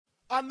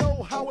I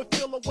know how it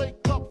feel to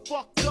wake up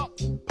fucked up,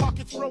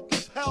 pockets broke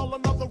as hell,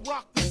 another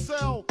rock to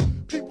sell.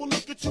 People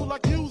look at you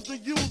like you's the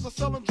user,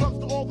 selling drugs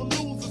to all the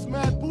losers,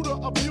 mad Buddha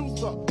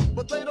abuser.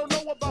 But they don't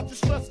know about your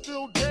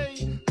stress-filled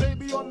day.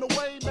 Baby on the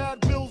way,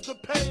 mad bills to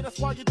pay. That's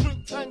why you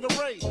drink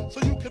Tanqueray, so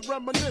you can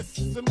reminisce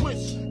and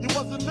wish you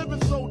wasn't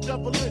living so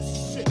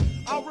devilish. Shit,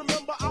 I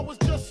remember I was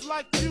just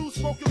like you,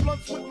 smoking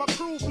blunts with my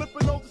crew,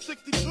 flipping over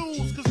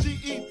 62s, cause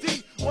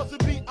GED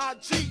wasn't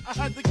B.I.G. I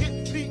had to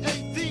get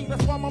P.A.D.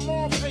 That's why my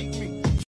mom hate me.